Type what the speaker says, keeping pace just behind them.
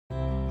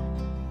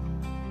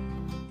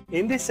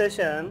In this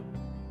session,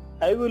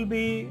 I will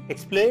be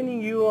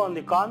explaining you on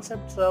the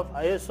concepts of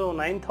ISO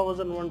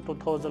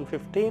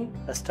 9001:2015,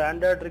 a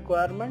standard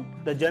requirement,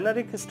 the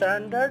generic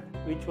standard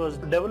which was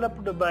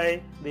developed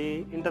by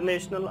the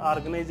International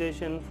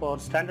Organization for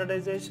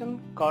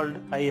Standardization called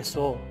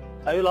ISO.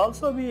 I will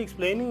also be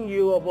explaining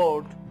you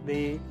about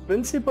the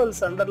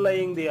principles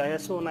underlying the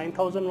ISO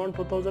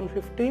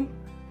 9001:2015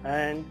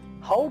 and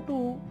how to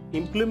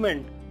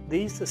implement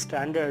these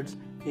standards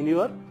in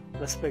your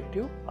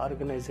respective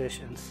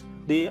organizations.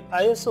 The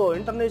ISO,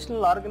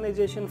 International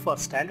Organization for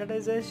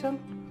Standardization,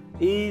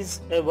 is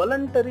a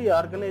voluntary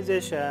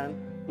organization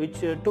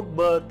which took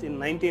birth in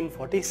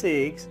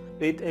 1946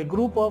 with a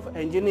group of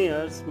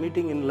engineers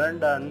meeting in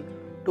London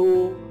to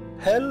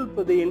help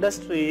the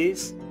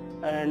industries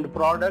and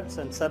products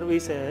and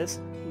services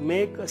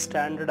make a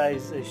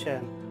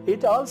standardization.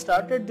 It all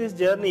started this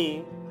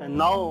journey, and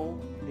now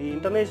the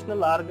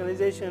International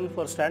Organization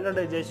for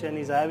Standardization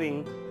is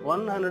having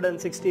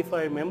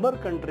 165 member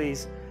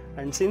countries,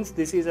 and since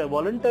this is a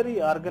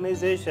voluntary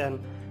organization,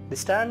 the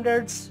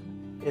standards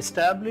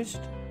established,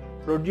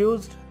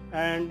 produced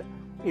and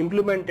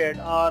implemented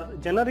are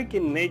generic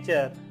in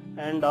nature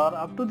and are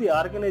up to the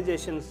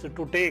organizations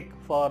to take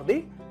for the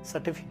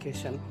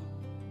certification.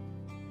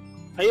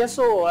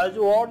 ISO, as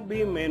you all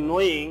be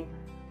knowing,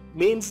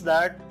 means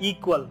that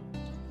equal.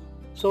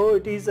 So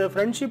it is a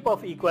friendship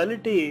of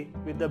equality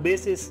with the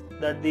basis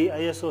that the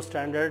ISO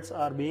standards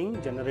are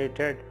being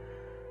generated.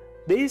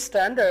 These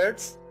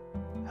standards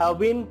have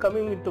been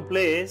coming into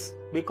place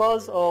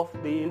because of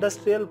the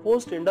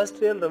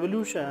post-industrial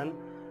revolution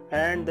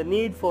and the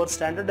need for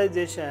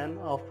standardization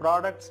of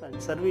products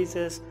and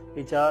services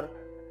which are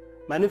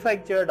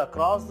manufactured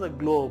across the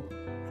globe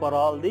for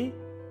all the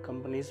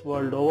companies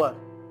world over.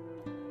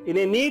 In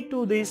a need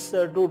to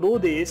do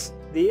this,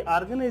 the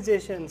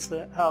organizations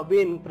have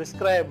been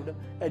prescribed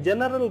a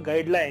general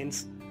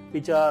guidelines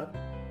which are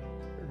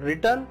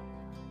written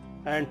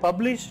and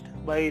published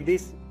by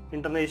this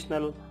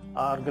International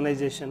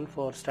Organization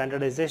for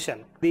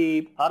Standardization.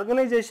 The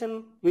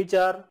organization which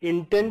are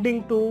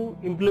intending to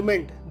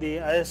implement the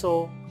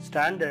ISO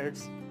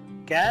standards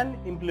can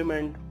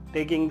implement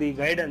taking the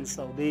guidance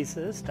of these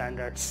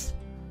standards.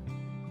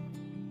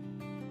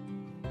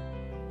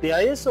 The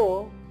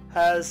ISO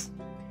has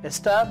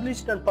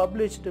established and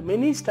published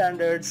many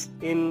standards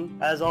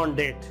as on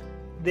date.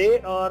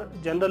 They are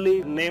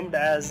generally named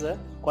as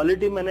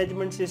quality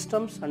management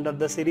systems under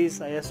the series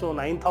ISO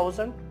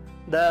 9000.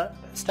 The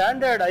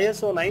standard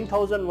ISO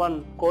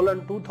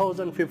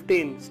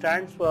 9001:2015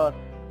 stands for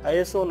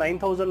ISO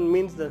 9000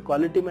 means the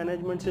quality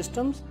management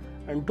systems,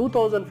 and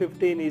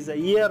 2015 is the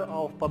year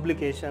of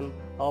publication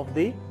of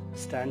the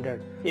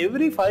standard.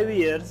 Every 5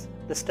 years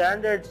the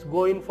standards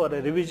go in for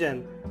a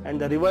revision and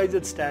the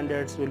revised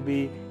standards will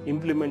be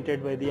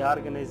implemented by the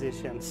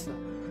organizations.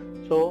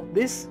 So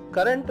this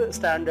current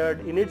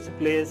standard in its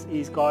place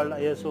is called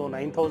ISO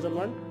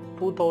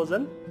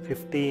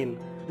 9001:2015.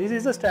 This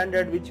is a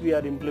standard which we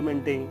are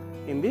implementing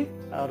in the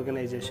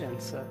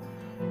organizations.